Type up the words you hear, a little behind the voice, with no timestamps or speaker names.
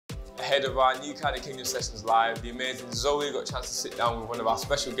ahead of our new kind of Kingdom Sessions Live, the amazing Zoe got a chance to sit down with one of our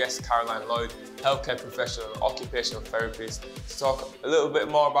special guests, Caroline Lloyd, healthcare professional and occupational therapist, to talk a little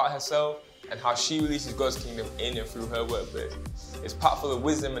bit more about herself and how she releases God's kingdom in and through her workplace. It's packed full of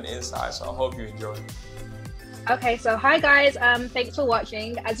wisdom and insight, so I hope you enjoy. Okay, so hi guys, thanks for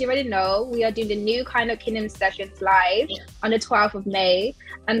watching. As you already know, we are doing the new kind of Kingdom Sessions live on the 12th of May.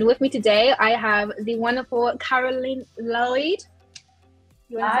 And with me today, I have the wonderful Caroline Lloyd.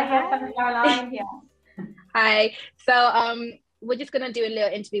 Hi, yes, I'm Caroline, yeah. Hi, so we're just gonna do a little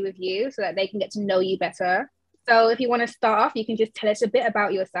interview with you so that they can get to know you better. So if you wanna start off, you can just tell us a bit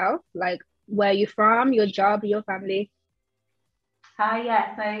about yourself, like where you're from, your job, your family. Hi,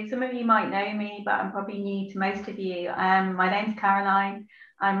 yeah, so some of you might know me, but I'm probably new to most of you. My name's Caroline.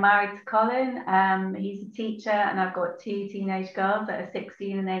 I'm married to Colin. He's a teacher, and I've got two teenage girls that are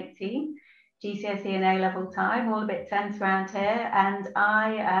 16 and 18, GCSE and A-level time, all a bit tense around here. And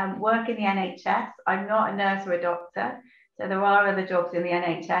I work in the NHS. I'm not a nurse or a doctor, so there are other jobs in the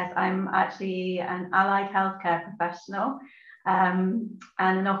NHS. I'm actually an allied healthcare professional. And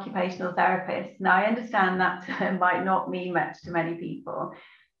an occupational therapist. Now, I understand that might not mean much to many people,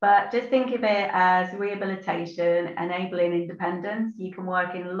 but just think of it as rehabilitation, enabling independence. You can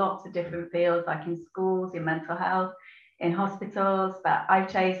work in lots of different fields, like in schools, in mental health, in hospitals, but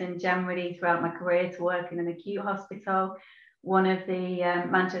I've chosen generally throughout my career to work in an acute hospital, one of the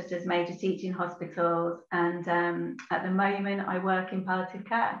Manchester's major teaching hospitals, and at the moment I work in palliative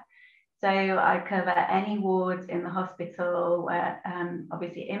care. So I cover any wards in the hospital where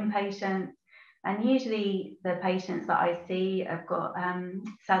obviously inpatients, and usually the patients that I see have got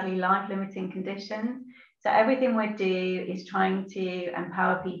sadly life-limiting conditions. So everything we do is trying to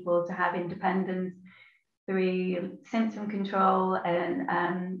empower people to have independence through symptom control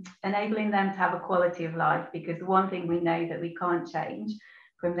and enabling them to have a quality of life, because the one thing we know that we can't change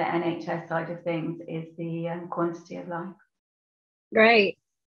from the NHS side of things is the quantity of life. Great.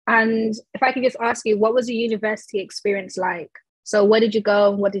 And if I could just ask you, what was your university experience like? So where did you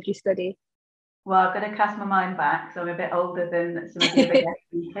go? What did you study? Well, I've got to cast my mind back, so I'm a bit older than some of the other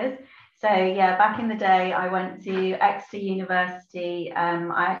speakers. So yeah, back in the day, I went to Exeter University.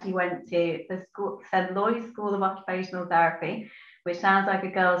 I actually went to the St. Lloyd's School of Occupational Therapy, which sounds like a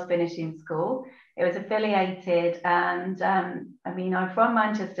girls' finishing school. It was affiliated, and I mean, I'm from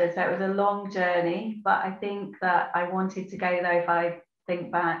Manchester, so it was a long journey, but I think that I wanted to go there if I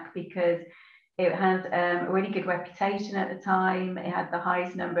think back, because it had a really good reputation at the time. It had the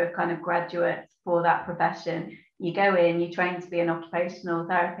highest number of kind of graduates for that profession. You go in, you train to be an occupational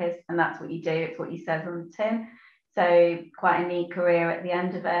therapist, and that's what you do. It's what you says on the tin. So quite a neat career at the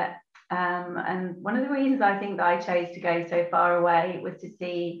end of it. And one of the reasons I think that I chose to go so far away was to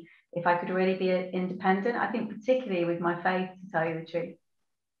see if I could really be independent. I think particularly with my faith, to tell you the truth.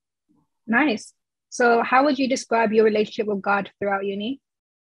 Nice. So how would you describe your relationship with God throughout uni?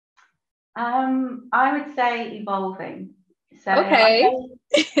 I would say evolving. So okay.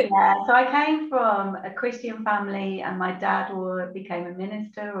 I came from a Christian family, and my dad became a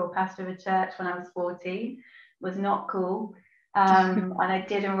minister or pastor of a church when I was 14. Was not cool. And I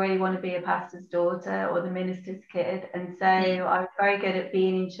didn't really want to be a pastor's daughter or the minister's kid. And so I was very good at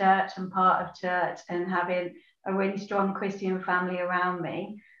being in church and part of church and having a really strong Christian family around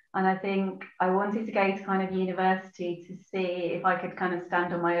me. And I think I wanted to go to kind of university to see if I could kind of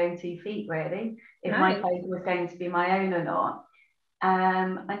stand on my own 2 feet, really, if my faith was going to be my own or not.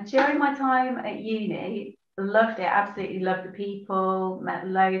 And during my time at uni, loved it, absolutely loved the people, met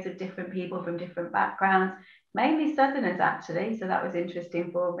loads of different people from different backgrounds, mainly Southerners actually, so that was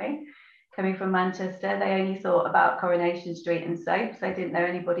interesting for me. Coming from Manchester, they only thought about Coronation Street and soaps. They didn't know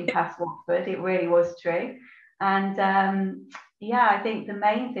anybody past Watford. It really was true. And yeah, I think the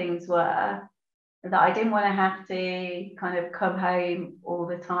main things were that I didn't want to have to kind of come home all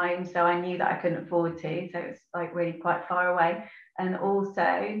the time, so I knew that I couldn't afford to, so it was like really quite far away. And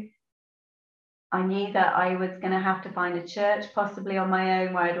also I knew that I was going to have to find a church possibly on my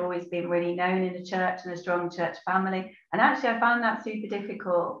own, where I'd always been really known in a church and a strong church family. And actually I found that super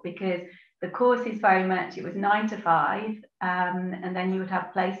difficult, because the course is very much, it was 9 to 5, and then you would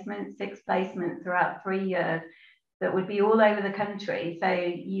have placements, 6 placements throughout 3 years that would be all over the country. So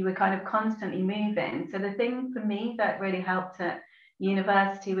you were kind of constantly moving. So the thing for me that really helped at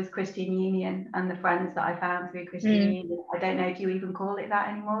university was Christian Union and the friends that I found through Christian Union. I don't know, do you even call it that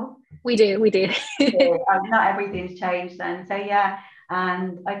anymore? We do. Not everything's changed then. So yeah,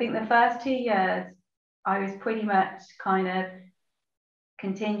 and I think the first 2 years I was pretty much kind of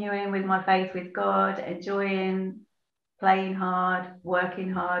continuing with my faith with God, enjoying playing hard,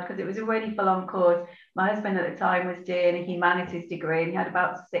 working hard, because it was a really full-on course. my husband at the time was doing a humanities degree, and he had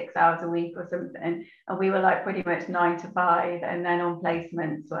about 6 hours a week or something, and we were like pretty much 9 to 5, and then on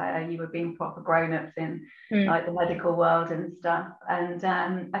placements where you were being proper grown-ups in like the medical world and stuff. And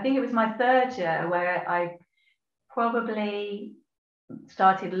I think it was my third year where I probably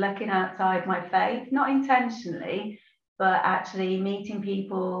started looking outside my faith, not intentionally, but actually meeting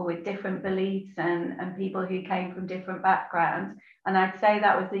people with different beliefs and people who came from different backgrounds. And I'd say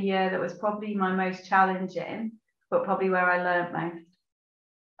that was the year that was probably my most challenging, but probably where I learned most.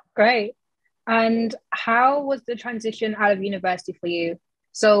 Great. And how was the transition out of university for you?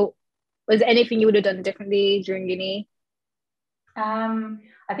 So was there anything you would have done differently during uni?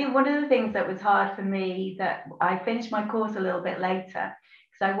 I think one of the things that was hard for me, that I finished my course a little bit later.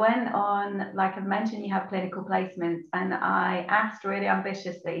 So I went on, like I've mentioned, you have clinical placements, and I asked really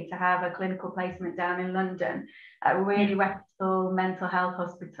ambitiously to have a clinical placement down in London at a really reputable mental health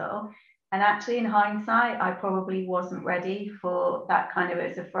hospital. And actually, in hindsight, I probably wasn't ready for that kind of,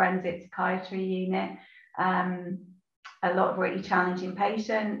 it's a forensic psychiatry unit, a lot of really challenging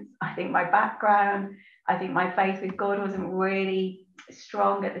patients. I think my background, I think my faith with God wasn't really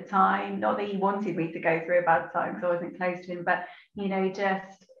strong at the time. Not that he wanted me to go through a bad time because I wasn't close to him, but you know,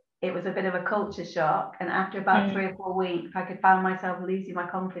 just it was a bit of a culture shock. And after about 3 or 4 weeks, I could find myself losing my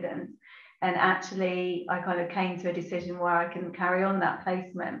confidence. And actually, I kind of came to a decision where I couldn't carry on that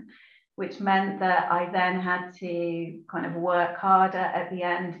placement, which meant that I then had to kind of work harder at the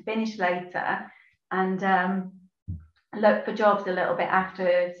end, finish later, and look for jobs a little bit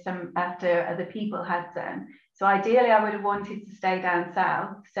after other people had done. So ideally, I would have wanted to stay down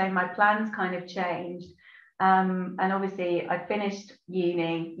south. So my plans kind of changed. And obviously, I finished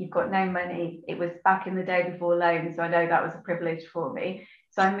uni. You've got no money. It was back in the day before loans, so I know that was a privilege for me.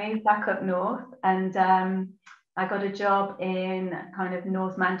 So I moved back up north, and I got a job in kind of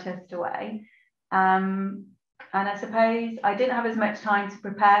North Manchester way. And I suppose I didn't have as much time to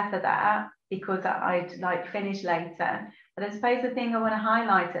prepare for that because I'd like finish later. But I suppose the thing I want to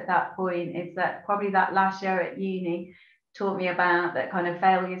highlight at that point is that probably that last year at uni taught me about that kind of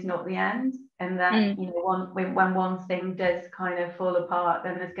failure is not the end, and that you know, when one thing does kind of fall apart,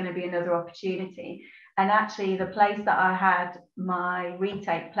 then there's going to be another opportunity. And actually, the place that I had my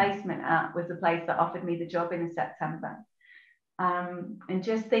retake placement at was the place that offered me the job in September. And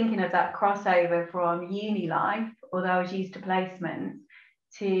just thinking of that crossover from uni life, although I was used to placements,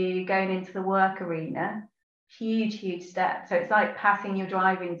 to going into the work arena, huge step. So it's like passing your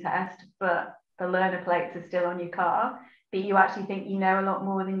driving test, but the learner plates are still on your car, but you actually think you know a lot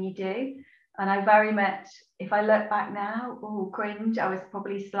more than you do. And I very much, if I look back now, cringe. I was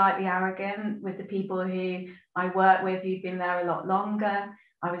probably slightly arrogant with the people who I work with who've been there a lot longer.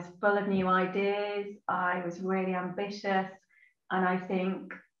 I was full of new ideas. I was really ambitious. And I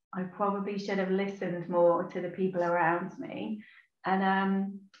think I probably should have listened more to the people around me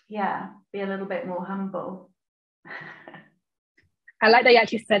and be a little bit more humble. I like that you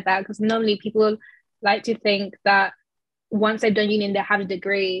actually said that, because normally people like to think that once they've done uni and they have a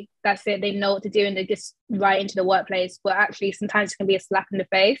degree, that's it, they know what to do and they just right into the workplace. But actually sometimes it can be a slap in the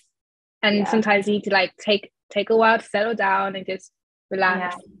face, and sometimes you need to like take a while to settle down and just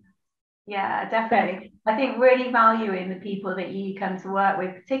relax. Yeah, definitely. I think really valuing the people that you come to work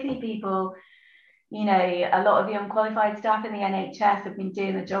with, particularly people, you know, a lot of the unqualified staff in the NHS have been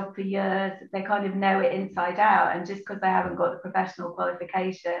doing the job for years. They kind of know it inside out. And just because they haven't got the professional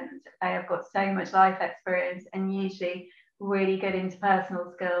qualifications, they have got so much life experience and usually really good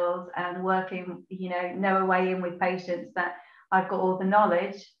interpersonal skills and working, you know a way in with patients, that I've got all the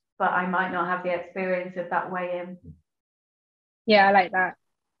knowledge, but I might not have the experience of that way in. Yeah, I like that.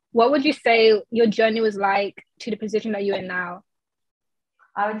 What would you say your journey was like to the position that you're in now?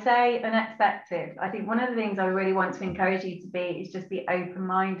 I would say unexpected. I think one of the things I really want to encourage you to be is just be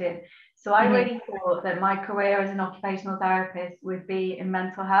open-minded. So I really thought that my career as an occupational therapist would be in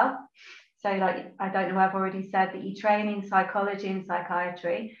mental health. So like, I don't know if I've already said that you train in psychology and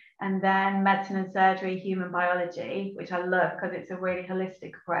psychiatry, and then medicine and surgery, human biology, which I love because it's a really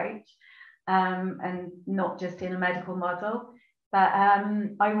holistic approach, and not just in a medical model. But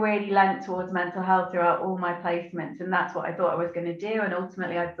I really leant towards mental health throughout all my placements, and that's what I thought I was going to do. And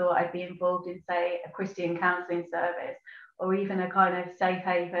ultimately, I thought I'd be involved in, say, a Christian counselling service, or even a kind of safe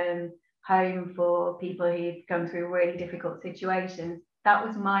haven home for people who've gone through really difficult situations. That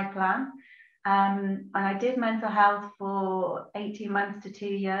was my plan. And I did mental health for 18 months to 2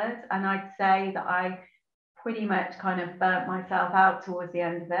 years, and I'd say that I pretty much kind of burnt myself out towards the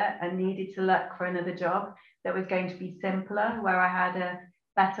end of it and needed to look for another job that was going to be simpler, where I had a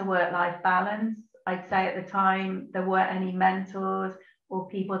better work-life balance. I'd say at the time there weren't any mentors or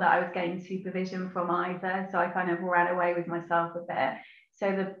people that I was getting supervision from either. So I kind of ran away with myself a bit.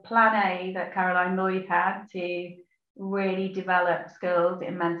 So the plan A that Caroline Lloyd had to really develop skills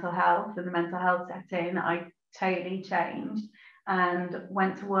in mental health and the mental health setting, I totally changed and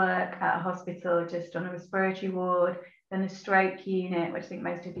went to work at a hospital just on a respiratory ward, then a stroke unit, which I think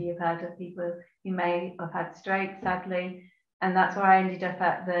most of you have heard of, people who may have had stroke, sadly. And that's where I ended up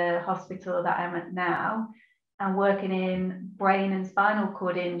at the hospital that I'm at now. And working in brain and spinal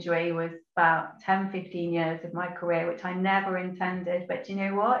cord injury was about 10, 15 years of my career, which I never intended. But you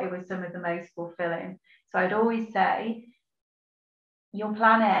know what? It was some of the most fulfilling. So I'd always say, your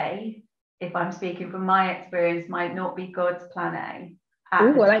plan A, if I'm speaking from my experience, might not be God's plan A.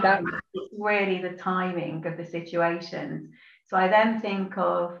 Ooh, I like that. It's really the timing of the situations. So I then think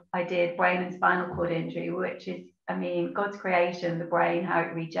of, I did brain and spinal cord injury, which is, I mean, God's creation, the brain, how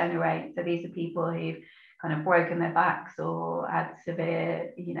it regenerates. So these are people who've kind of broken their backs or had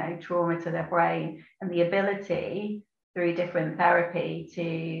severe, you know, trauma to their brain, and the ability through different therapy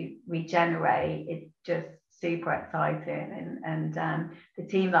to regenerate is just super exciting. And the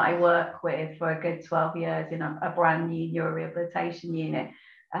team that I work with for a good 12 years in a brand new neurorehabilitation unit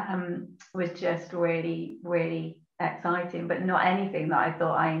was just really, really exciting, but not anything that I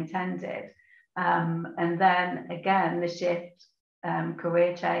thought I intended. And then again, the shift,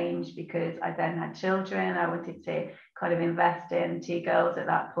 career change, because I then had children. I wanted to kind of invest in 2 girls at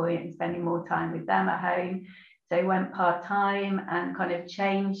that point and spending more time with them at home. So I went part-time and kind of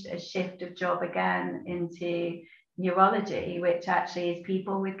changed a shift of job again into neurology, which actually is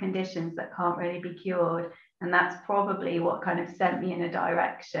people with conditions that can't really be cured. And that's probably what kind of sent me in a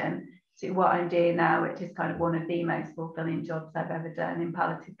direction to what I'm doing now, which is kind of one of the most fulfilling jobs I've ever done in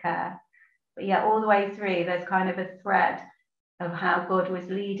palliative care. But yeah, all the way through, there's kind of a thread of how God was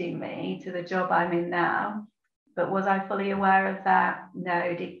leading me to the job I'm in now. But was I fully aware of that?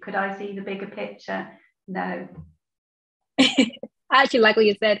 No. Could I see the bigger picture? No. I actually like what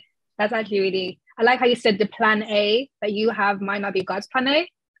you said. That's actually really, I like how you said the plan A that you have might not be God's plan A.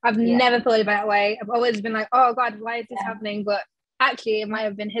 I've never thought of it that way. I've always been like, oh God, why is this happening? But actually it might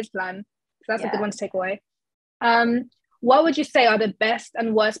have been his plan. So that's a good one to take away. What would you say are the best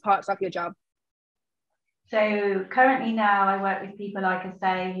and worst parts of your job? So currently now I work with people, like I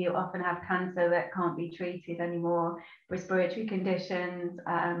say, who often have cancer that can't be treated anymore, respiratory conditions,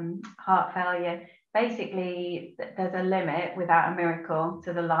 heart failure. Basically, there's a limit without a miracle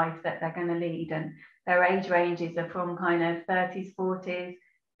to the life that they're going to lead. And their age ranges are from kind of 30s, 40s,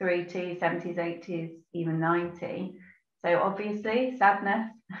 through to 70s, 80s, even 90. So obviously sadness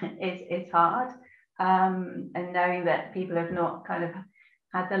is hard. And knowing that people have not kind of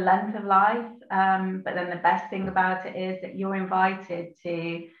had the length of life. But then the best thing about it is that you're invited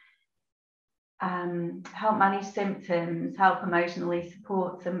to help manage symptoms, help emotionally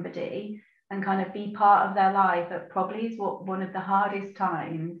support somebody, and kind of be part of their life. It probably is one of the hardest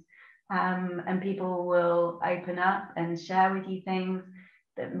times. And people will open up and share with you things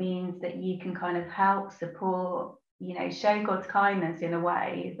that means that you can kind of help, support, you know, show God's kindness in a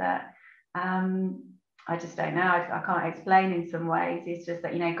way that I just don't know. I can't explain in some ways. It's just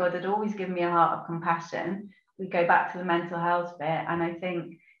that, you know, God had always given me a heart of compassion. We go back to the mental health bit. And I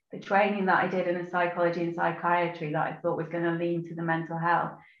think the training that I did in the psychology and psychiatry that I thought was going to lean to the mental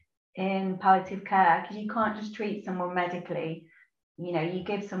health in palliative care, because you can't just treat someone medically. You know, you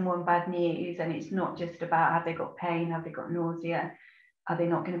give someone bad news and it's not just about have they got pain, have they got nausea, are they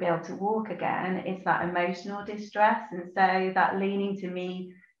not going to be able to walk again? It's that emotional distress. And so that leaning to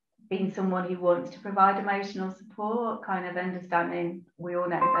me being someone who wants to provide emotional support, kind of understanding we all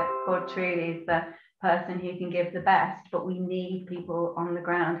know that God truly is the person who can give the best, but we need people on the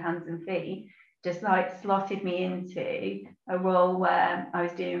ground, hands and feet, just like slotted me into a role where I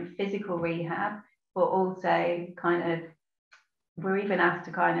was doing physical rehab, but also kind of, we're even asked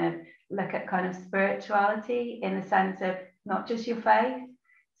to kind of look at kind of spirituality in the sense of not just your faith.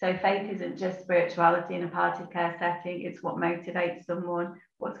 So faith isn't just spirituality in a palliative care setting, it's what motivates someone,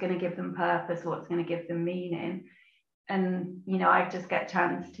 what's going to give them purpose, what's going to give them meaning. And, you know, I just get a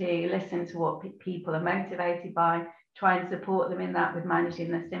chance to listen to what people are motivated by, try and support them in that with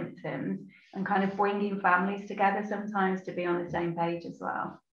managing their symptoms and kind of bringing families together sometimes to be on the same page as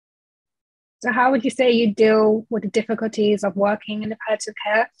well. So how would you say you deal with the difficulties of working in the palliative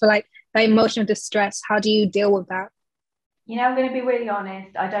care? So like the emotional distress, how do you deal with that? You know, I'm going to be really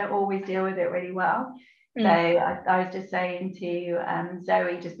honest, I don't always deal with it really well. So I was just saying to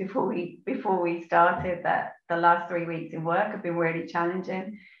Zoe just before we started that the last 3 weeks in work have been really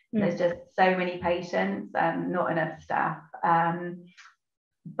challenging. There's just so many patients and not enough staff.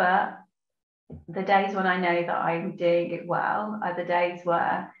 But the days when I know that I'm doing it well are the days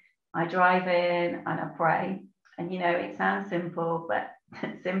where I drive in and I pray. And, it sounds simple, but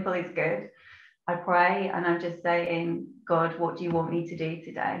simple is good. I pray and I'm just saying, God, what do you want me to do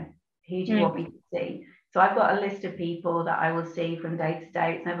today? Who do you want me to see? So I've got a list of people that I will see from day to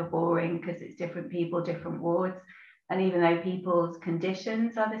day. It's never boring because it's different people, different wards. And even though people's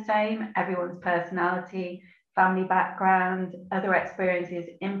conditions are the same, everyone's personality, family background, other experiences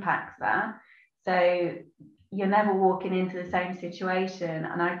impacts that. So you're never walking into the same situation.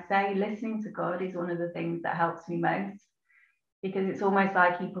 And I'd say listening to God is one of the things that helps me most, because it's almost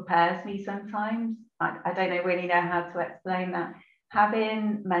like he prepares me sometimes. I don't really know how to explain that.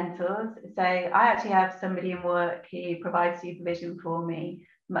 Having mentors, so I actually have somebody in work who provides supervision for me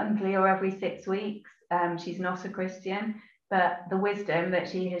monthly or every 6 weeks. She's not a Christian, but the wisdom that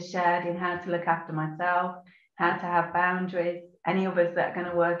she has shared in how to look after myself, how to have boundaries, any of us that are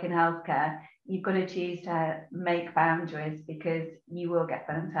going to work in healthcare, you've got to choose to make boundaries because you will get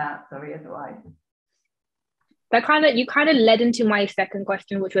burnt out, sorry, otherwise. You kind of led into my second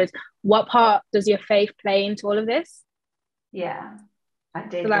question, which was, what part does your faith play into all of this? Yeah, I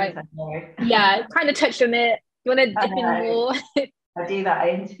did. Yeah, kind of touched on it. You want to dip in more? I do that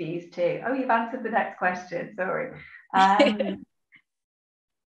at interviews too. Oh, you've answered the next question. Sorry.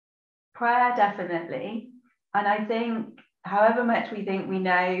 Prayer, definitely. And I think however much we think we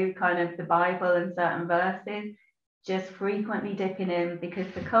know kind of the Bible and certain verses, just frequently dipping in, because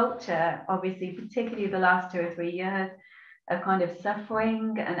the culture, obviously, particularly the last 2 or 3 years of kind of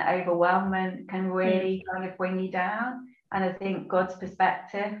suffering and overwhelmment can really kind of bring you down. And I think God's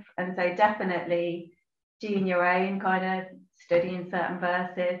perspective, and so definitely doing your own kind of studying certain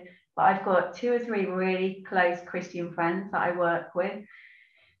verses. But I've got 2 or 3 really close Christian friends that I work with.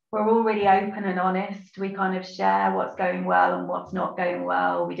 We're all really open and honest. We kind of share what's going well and what's not going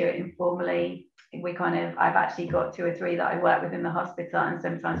well. We do it informally. I've actually got 2 or 3 that I work with in the hospital, and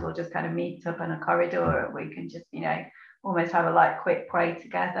sometimes we'll just kind of meet up in a corridor. We can just, almost have a quick pray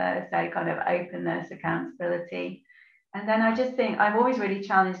together. So kind of openness, accountability. And then I just think I've always really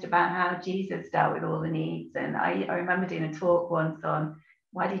challenged about how Jesus dealt with all the needs. And I remember doing a talk once on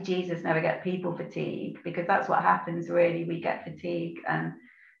why did Jesus never get people fatigue? Because that's what happens really. We get fatigue, and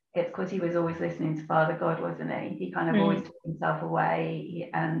it's because he was always listening to Father God, wasn't he? He kind of always took himself away,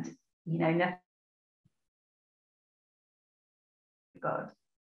 and nothing. God.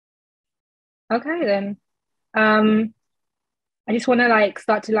 Okay then. I just want to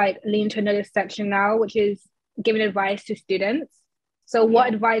start to lean to another section now, which is giving advice to students. So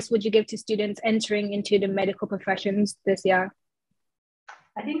what advice would you give to students entering into the medical professions this year?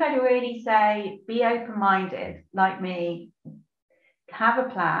 I think I'd really say be open-minded, like me. Have a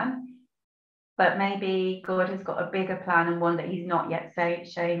plan, but maybe God has got a bigger plan and one that he's not yet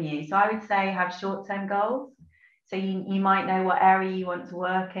shown you. So I would say have short-term goals. So you might know what area you want to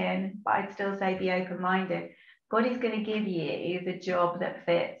work in, but I'd still say be open-minded. God is going to give you the job that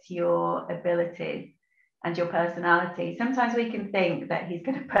fits your abilities and your personality. Sometimes we can think that he's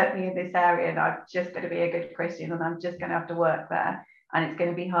going to put me in this area and I'm just going to be a good Christian and I'm just going to have to work there and it's going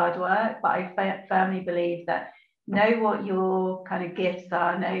to be hard work. But I firmly believe that know what your kind of gifts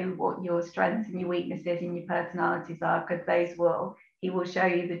are, know what your strengths and your weaknesses and your personalities are, because he will show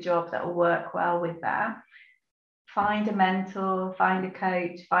you the job that will work well with that. Find a mentor, find a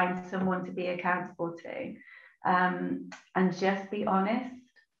coach, find someone to be accountable to, and just be honest.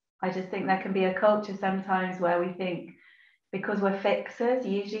 I just think there can be a culture sometimes where we think because we're fixers,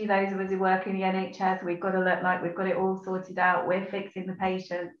 usually those of us who work in the NHS, we've got to look like we've got it all sorted out, we're fixing the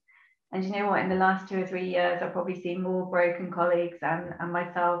patients. And you know what, in the last 2 or 3 years, I've probably seen more broken colleagues and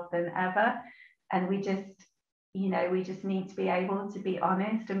myself than ever. And we just need to be able to be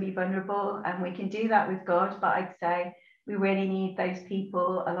honest and be vulnerable. And we can do that with God, but I'd say we really need those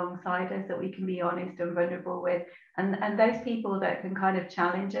people alongside us that we can be honest and vulnerable with. And those people that can kind of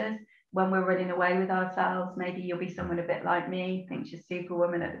challenge us when we're running away with ourselves. Maybe you'll be someone a bit like me, thinks you're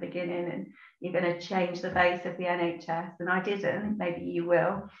superwoman at the beginning and you're going to change the face of the NHS. And I didn't, maybe you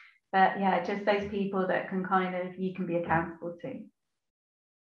will. But yeah, just those people that you can be accountable to.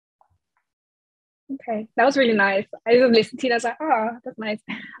 Okay, that was really nice. I just listened to it, I was like, oh, that's nice.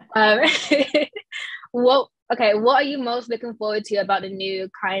 What are you most looking forward to about the new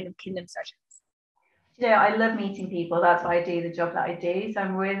kind of Kingdom sessions? I love meeting people. That's why I do the job that I do. So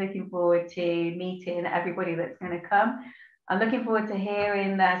I'm really looking forward to meeting everybody that's going to come. I'm looking forward to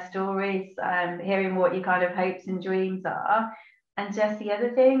hearing their stories, hearing what your kind of hopes and dreams are. And just the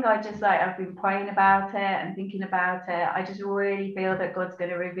other thing, I've been praying about it and thinking about it. I just really feel that God's going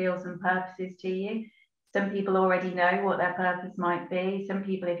to reveal some purposes to you. Some people already know what their purpose might be. Some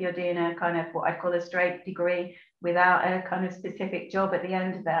people, if you're doing a kind of what I call a straight degree without a kind of specific job at the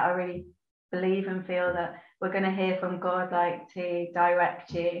end of it, I really believe and feel that we're going to hear from God, like to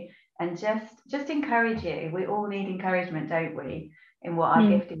direct you and just encourage you. We all need encouragement, don't we, in what our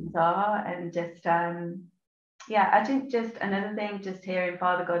giftings are. And just I think just another thing, just hearing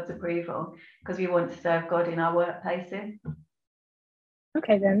Father God's approval, because we want to serve God in our workplaces.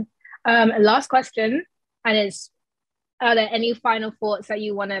 Okay then. Last question, and it's, are there any final thoughts that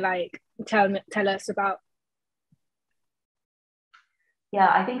you want to like tell us about? Yeah,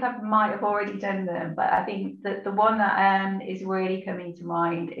 I think I might have already done them, but I think that the one that is really coming to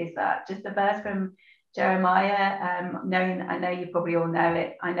mind is that just the verse from Jeremiah, I know you probably all know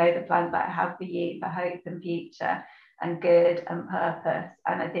it. I know the plans that I have for you, for hope and future and good and purpose.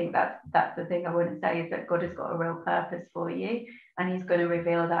 And I think that's the thing I want to say, is that God has got a real purpose for you, and he's going to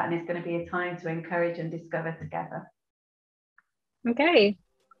reveal that, and it's going to be a time to encourage and discover together. Okay.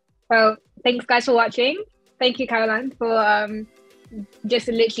 Well, thanks guys for watching. Thank you, Caroline, for just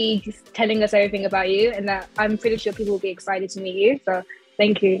literally just telling us everything about you, and that I'm pretty sure people will be excited to meet you. So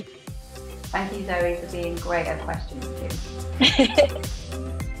thank you. Thank you, Zoe, for being great at questions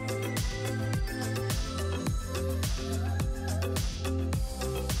too.